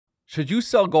Should you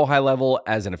sell Go High Level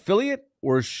as an affiliate,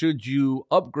 or should you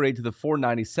upgrade to the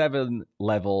 $497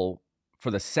 level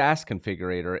for the SaaS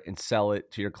configurator and sell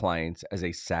it to your clients as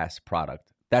a SaaS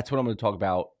product? That's what I'm going to talk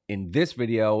about in this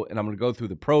video, and I'm going to go through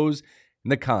the pros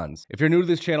and the cons. If you're new to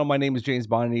this channel, my name is James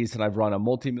Bonanese, and I've run a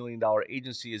multi-million-dollar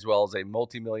agency as well as a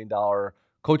multi-million-dollar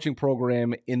coaching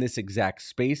program in this exact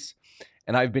space,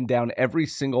 and I've been down every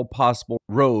single possible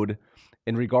road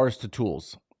in regards to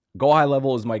tools. Go High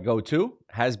Level is my go-to,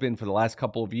 has been for the last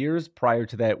couple of years. Prior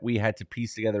to that, we had to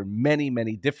piece together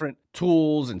many different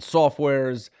tools and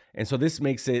softwares. And so this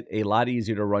makes it a lot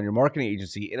easier to run your marketing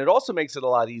agency. And it also makes it a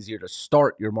lot easier to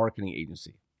start your marketing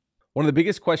agency. One of the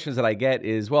biggest questions that I get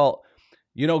is, well,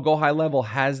 you know, Go High Level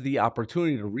has the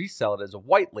opportunity to resell it as a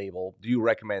white label. Do you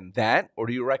recommend that? Or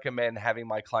do you recommend having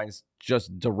my clients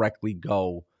just directly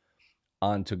go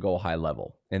on to Go High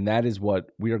Level? And that is what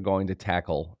we are going to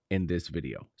tackle in this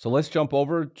video. So let's jump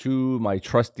over to my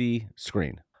trusty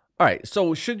screen. All right,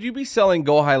 so should you be selling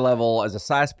Go High Level as a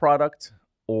SaaS product,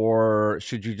 or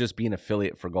should you just be an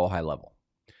affiliate for Go High Level?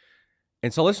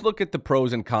 And so let's look at the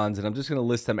pros and cons, and I'm just gonna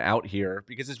list them out here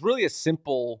because it's really a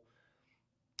simple,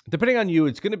 depending on you,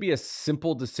 it's gonna be a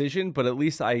simple decision, but at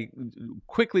least I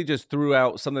quickly just threw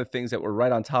out some of the things that were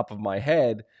right on top of my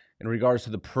head in regards to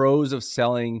the pros of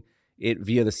selling it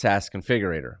via the SaaS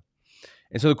configurator.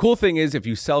 And so the cool thing is, if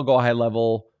you sell Go High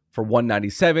Level for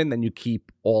 $197, then you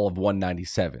keep all of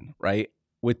 $197, right?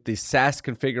 With the SaaS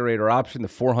configurator option, the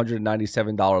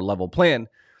 $497 level plan,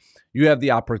 you have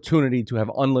the opportunity to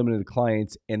have unlimited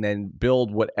clients and then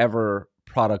build whatever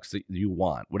products that you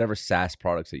want, whatever SaaS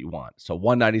products that you want. So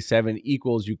 $197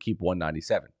 equals you keep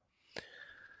 $197.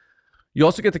 You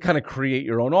also get to kind of create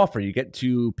your own offer. You get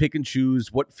to pick and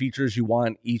choose what features you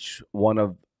want each one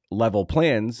of level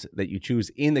plans that you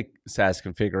choose in the SaaS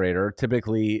configurator.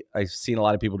 Typically, I've seen a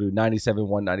lot of people do 97,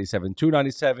 197,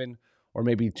 297, or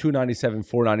maybe 297,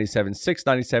 497,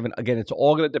 697. Again, it's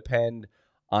all going to depend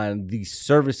on the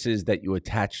services that you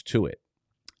attach to it.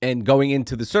 And going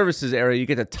into the services area, you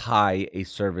get to tie a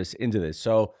service into this.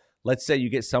 So let's say you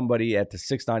get somebody at the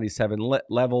 697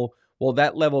 level. Well,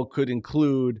 that level could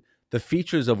include the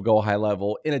features of Go High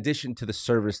Level in addition to the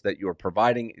service that you're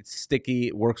providing. It's sticky,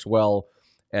 it works well.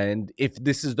 And if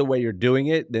this is the way you're doing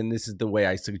it, then this is the way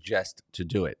I suggest to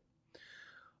do it.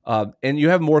 And you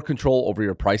have more control over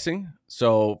your pricing.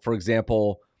 So, for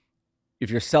example, if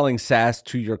you're selling SaaS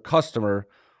to your customer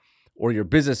or your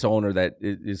business owner that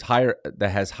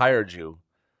has hired you,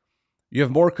 you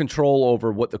have more control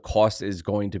over what the cost is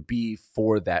going to be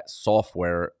for that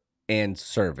software and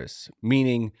service.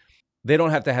 Meaning, they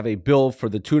don't have to have a bill for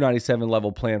the $297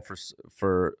 level plan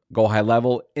for Go High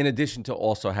Level, in addition to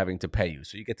also having to pay you.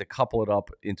 So you get to couple it up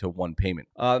into one payment.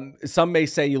 Some may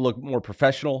say you look more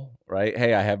professional, right?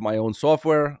 Hey, I have my own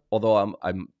software, although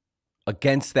I'm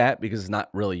against that because it's not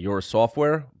really your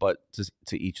software, but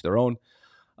to each their own.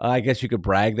 I guess you could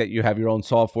brag that you have your own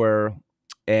software,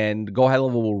 and Go High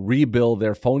Level will rebill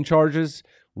their phone charges,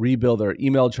 rebill their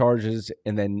email charges,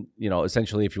 and then, you know,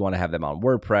 essentially if you want to have them on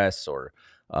WordPress or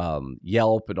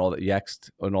Yelp and all that, Yext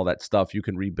and all that stuff, you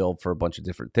can rebuild for a bunch of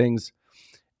different things.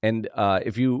 And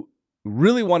if you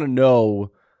really want to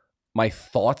know my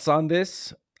thoughts on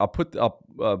this, I'll put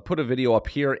a video up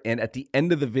here, and at the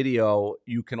end of the video,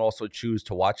 you can also choose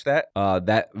to watch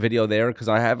that video there, because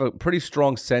I have a pretty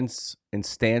strong sense and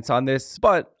stance on this,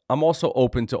 but I'm also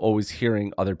open to always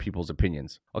hearing other people's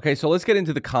opinions. Okay, so let's get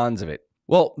into the cons of it.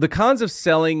 Well, the cons of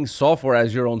selling software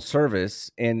as your own service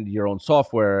and your own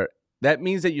software, that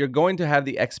means that you're going to have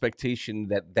the expectation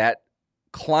that that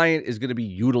client is going to be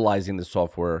utilizing the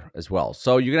software as well.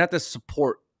 So you're going to have to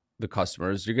support the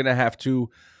customers. You're going to have to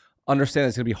understand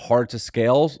it's going to be hard to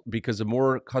scale, because the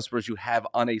more customers you have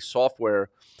on a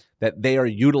software that they are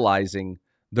utilizing,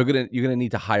 you're going to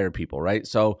need to hire people, right?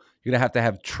 So you're going to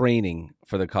have training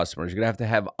for the customers. You're going to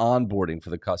have onboarding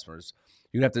for the customers.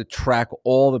 You're going to have to track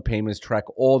all the payments, track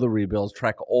all the rebills,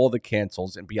 track all the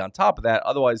cancels, and be on top of that.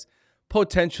 Otherwise,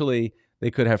 potentially,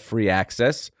 they could have free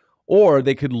access, or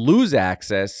they could lose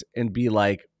access and be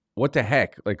like, what the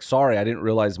heck? Like, sorry, I didn't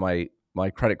realize my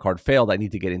credit card failed. I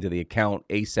need to get into the account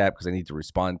ASAP because I need to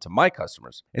respond to my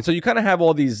customers. And so you kind of have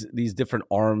all these different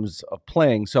arms of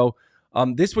playing. So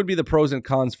this would be the pros and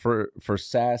cons for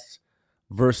SaaS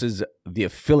versus the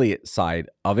affiliate side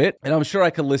of it. And I'm sure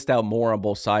I could list out more on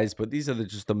both sides, but these are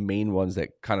just the main ones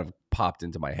that kind of popped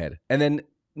into my head. And then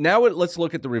now let's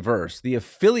look at the reverse, the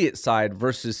affiliate side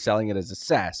versus selling it as a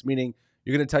SaaS, meaning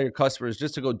you're going to tell your customers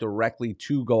just to go directly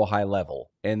to Go High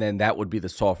Level, and then that would be the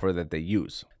software that they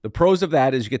use. The pros of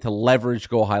that is you get to leverage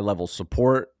Go High Level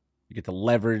support. You get to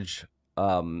leverage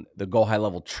the Go High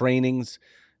Level trainings.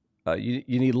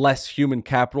 You need less human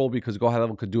capital because Go High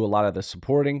Level could do a lot of the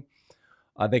supporting.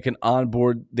 They can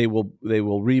onboard, they will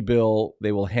rebill,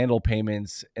 they will handle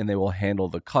payments, and they will handle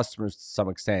the customers to some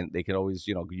extent. They can always,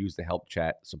 use the help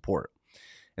chat support.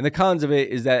 And the cons of it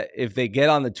is that if they get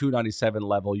on the 297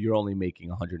 level, you're only making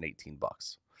 118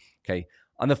 bucks. Okay.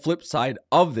 On the flip side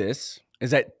of this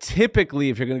is that typically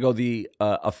if you're going to go the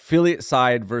affiliate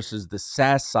side versus the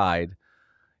SaaS side,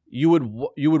 you would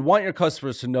want your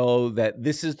customers to know that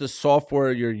this is the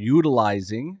software you're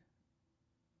utilizing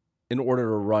in order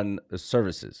to run the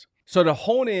services. So to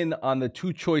hone in on the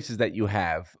two choices that you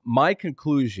have, my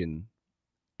conclusion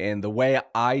and the way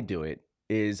I do it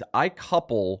is I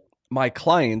couple my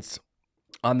clients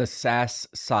on the SaaS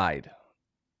side,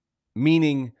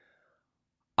 meaning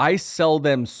I sell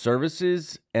them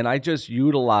services and I just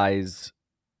utilize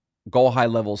Go High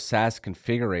Level SaaS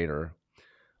Configurator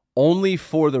only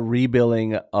for the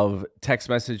rebilling of text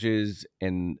messages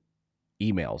and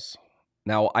emails.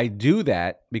 Now, I do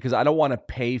that because I don't want to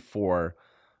pay for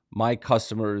my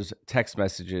customers' text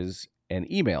messages and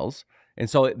emails. And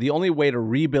so the only way to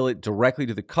rebill it directly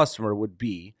to the customer would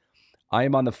be I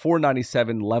am on the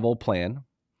 $497 level plan.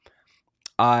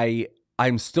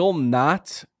 I'm still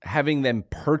not having them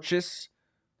purchase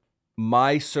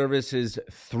my services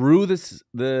through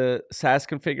the SaaS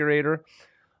configurator.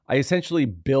 I essentially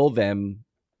bill them,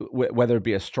 whether it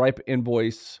be a Stripe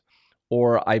invoice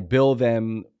or I bill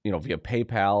them, via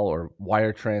PayPal or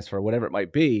wire transfer, whatever it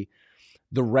might be,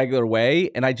 the regular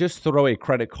way. And I just throw a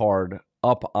credit card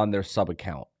up on their sub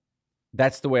account.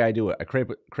 That's the way I do it. I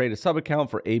create a sub account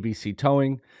for ABC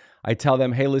Towing. I tell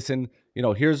them, hey, listen,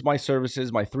 here's my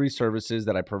services, my 3 services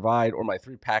that I provide, or my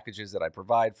 3 packages that I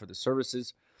provide for the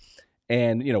services.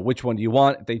 And, which one do you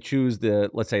want? If they choose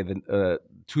let's say the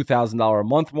 $2,000 a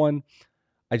month one,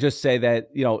 I just say that,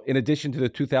 in addition to the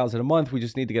 $2,000 a month, we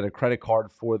just need to get a credit card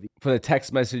for the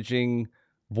text messaging,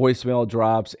 voicemail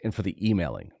drops, and for the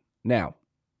emailing. Now,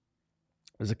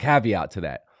 there's a caveat to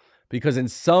that. Because in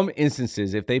some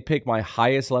instances, if they pick my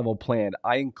highest level plan,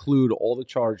 I include all the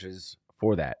charges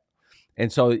for that.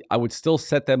 And so I would still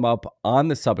set them up on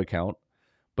the sub account,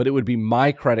 but it would be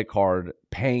my credit card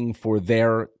paying for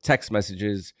their text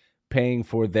messages, paying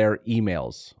for their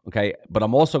emails. Okay. But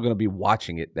I'm also going to be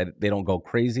watching it that they don't go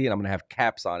crazy, and I'm going to have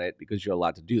caps on it because you're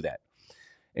allowed to do that.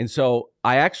 And so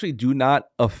I actually do not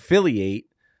affiliate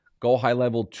Go High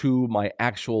Level to my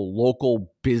actual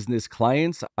local business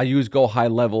clients. I use Go High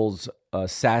Level's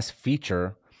SaaS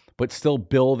feature, but still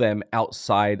bill them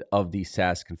outside of the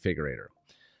SaaS configurator.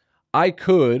 I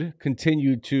could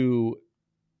continue to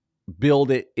build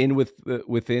it in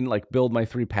within, like build my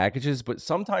 3 packages, but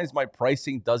sometimes my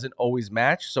pricing doesn't always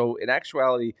match. So in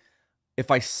actuality,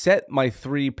 if I set my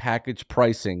 3 package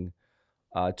pricing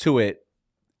to it,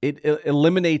 it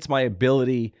eliminates my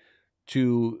ability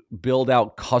to build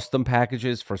out custom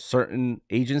packages for certain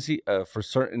for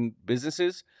certain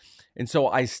businesses. And so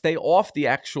I stay off the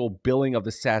actual billing of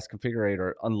the SaaS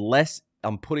configurator unless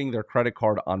I'm putting their credit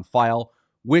card on file,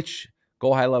 which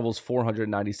Go High Level's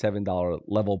 $497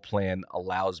 level plan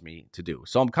allows me to do.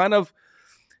 So I'm kind of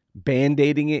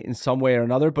band-aiding it in some way or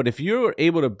another. But if you're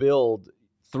able to build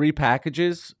 3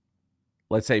 packages,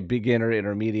 let's say beginner,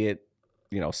 intermediate,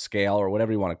 scale, or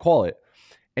whatever you want to call it,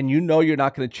 and you're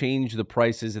not going to change the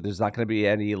prices, there's not going to be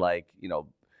any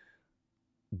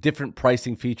different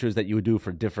pricing features that you would do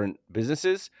for different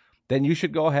businesses, then you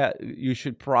should go ahead. You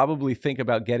should probably think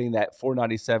about getting that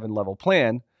 $497 level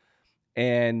plan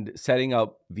and setting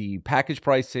up the package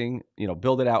pricing,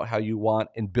 build it out how you want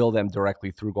and bill them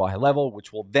directly through Go High Level,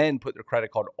 which will then put their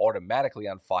credit card automatically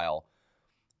on file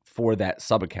for that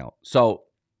sub account. So,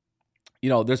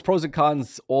 there's pros and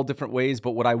cons all different ways,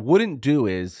 but what I wouldn't do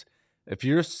is, if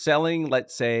you're selling,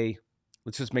 let's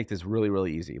just make this really,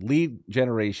 really easy, lead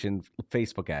generation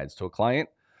Facebook ads to a client,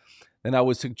 then I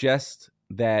would suggest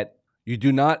that you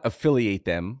do not affiliate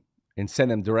them and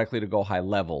send them directly to Go High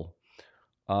Level.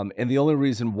 And the only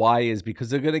reason why is because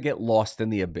they're going to get lost in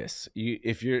the abyss.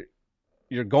 If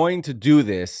you're going to do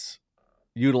this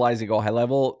utilizing Go High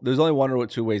Level, there's only 1 or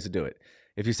 2 ways to do it.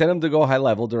 If you send them to Go High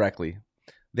Level directly,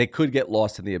 they could get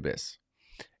lost in the abyss.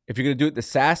 If you're going to do it the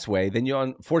SaaS way, then you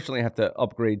unfortunately have to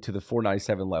upgrade to the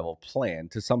 $497 level plan.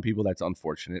 To some people, that's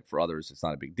unfortunate. For others, it's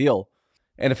not a big deal.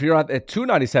 And if you're at the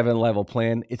 $297 level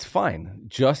plan, it's fine.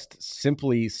 Just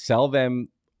simply sell them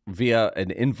via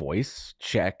an invoice,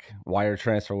 check, wire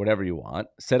transfer, whatever you want.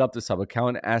 Set up the sub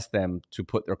account and ask them to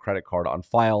put their credit card on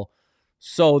file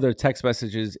so their text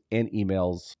messages and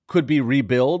emails could be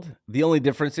rebilled. The only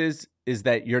difference is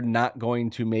that you're not going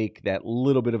to make that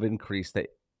little bit of increase that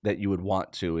you would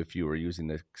want to if you were using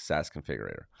the SaaS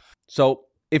configurator. So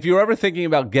If you're ever thinking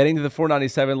about getting to the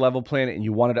 497 level plan and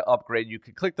you wanted to upgrade, you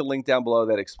can click the link down below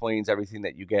that explains everything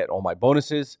that you get, all my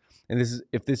bonuses. And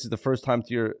if this is the first time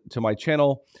to my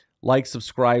channel, like,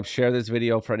 subscribe, share this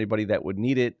video for anybody that would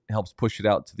need it. It helps push it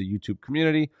out to the YouTube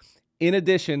community. In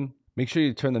addition, make sure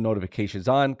you turn the notifications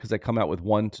on because I come out with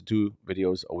 1 to 2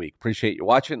 videos a week. Appreciate you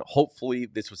watching. Hopefully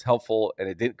this was helpful and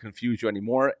it didn't confuse you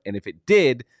anymore. And if it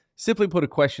did, simply put a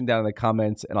question down in the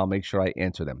comments and I'll make sure I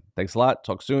answer them. Thanks a lot.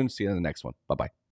 Talk soon. See you in the next one. Bye-bye.